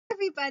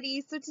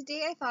everybody! So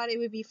today I thought it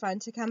would be fun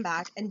to come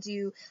back and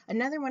do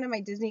another one of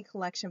my Disney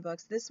collection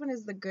books. This one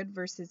is the Good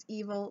versus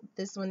Evil.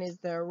 This one is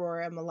the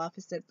Aurora and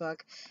Maleficent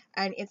book,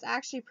 and it's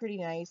actually pretty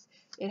nice.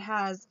 It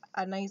has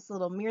a nice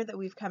little mirror that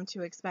we've come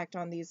to expect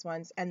on these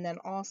ones, and then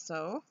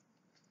also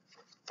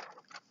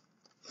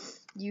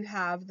you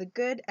have the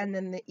good and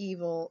then the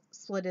evil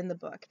split in the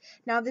book.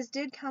 Now this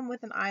did come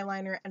with an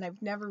eyeliner, and I've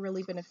never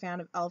really been a fan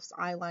of e.l.f.'s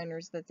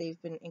eyeliners that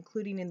they've been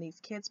including in these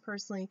kits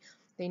personally.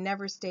 They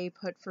never stay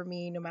put for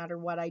me no matter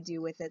what I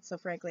do with it, so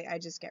frankly I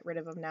just get rid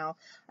of them now.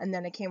 And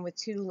then it came with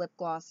 2 lip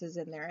glosses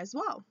in there as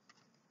well.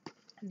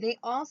 They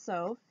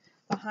also,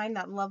 behind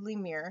that lovely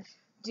mirror,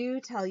 do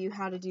tell you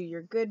how to do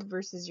your good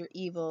versus your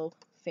evil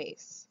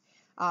face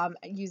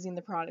using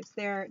the products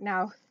there.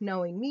 Now,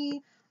 knowing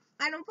me,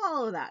 I don't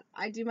follow that.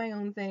 I do my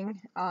own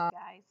thing. Guys,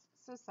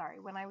 so sorry.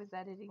 When I was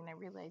editing, I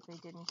realized I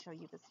didn't show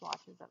you the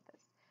swatches of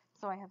this.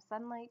 So I have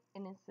Sunlight,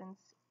 Innocence,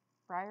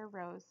 Briar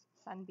Rose,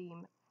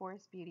 Sunbeam,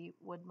 Forest Beauty,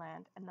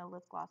 Woodland, and the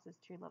lip gloss is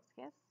True Love's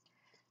Kiss.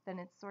 Then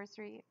it's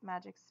Sorcery,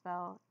 Magic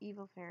Spell,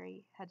 Evil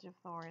Fairy, Hedge of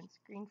Thorns,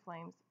 Green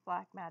Flames,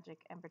 Black Magic,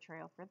 and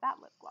Betrayal for that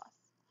lip gloss.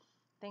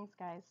 Thanks,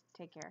 guys.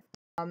 Take care.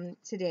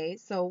 Today,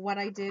 so what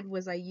I did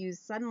was I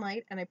used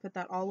Sunlight, and I put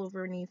that all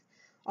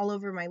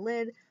over my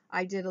lid.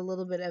 I did a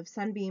little bit of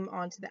Sunbeam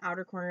onto the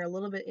outer corner, a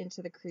little bit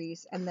into the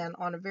crease, and then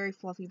on a very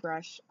fluffy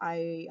brush,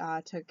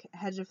 I took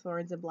Hedge of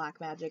Thorns and Black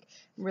Magic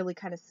and really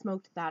kind of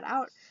smoked that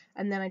out.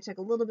 And then I took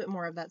a little bit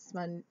more of that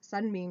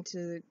Sunbeam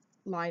to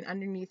line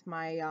underneath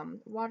my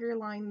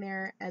waterline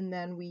there, and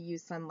then we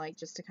use Sunlight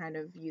just to kind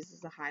of use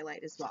as a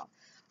highlight as well.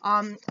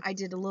 I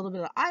did a little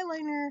bit of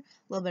eyeliner, a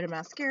little bit of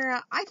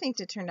mascara. I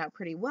think it turned out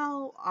pretty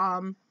well.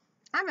 I'm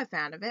a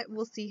fan of it.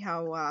 We'll see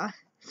how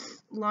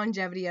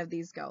longevity of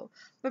these go.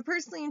 But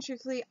personally and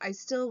truthfully, I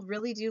still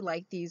really do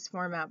like these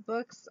format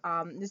books.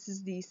 This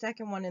is the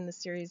second one in the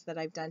series that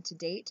I've done to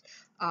date.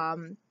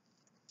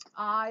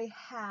 I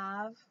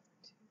have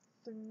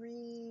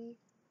three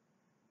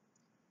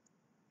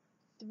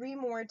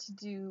more to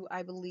do,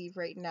 I believe,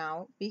 right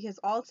now, because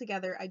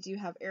altogether I do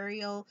have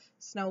Ariel,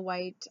 Snow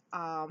White,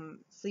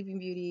 Sleeping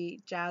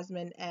Beauty,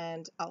 Jasmine,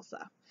 and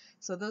Elsa.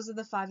 So those are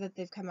the 5 that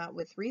they've come out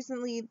with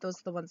recently. Those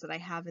are the ones that I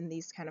have in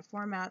these kind of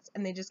formats,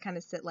 and they just kind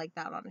of sit like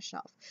that on a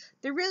shelf.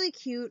 They're really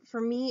cute.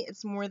 For me,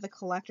 it's more the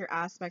collector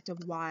aspect of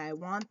why I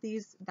want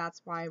these.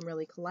 That's why I'm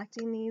really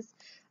collecting these.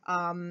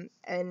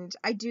 And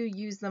I do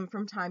use them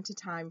from time to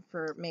time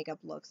for makeup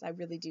looks. I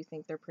really do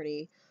think they're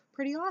pretty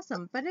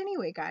awesome. But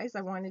anyway, guys,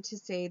 I wanted to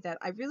say that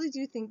I really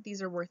do think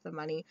these are worth the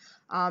money.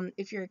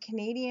 If you're a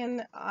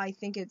Canadian, I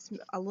think it's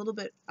a little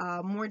bit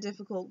more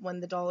difficult when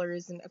the dollar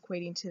isn't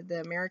equating to the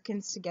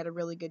Americans to get a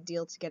really good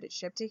deal to get it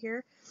shipped to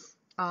here.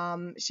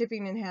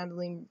 Shipping and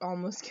handling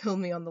almost killed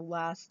me on the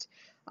last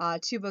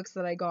 2 books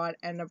that I got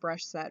and a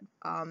brush set.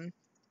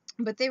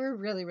 But they were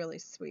really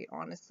sweet,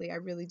 honestly. I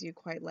really do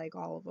quite like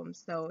all of them.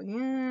 So,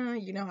 yeah,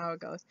 you know how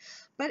it goes.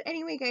 But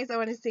anyway, guys, I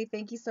want to say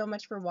thank you so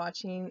much for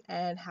watching,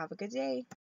 and have a good day.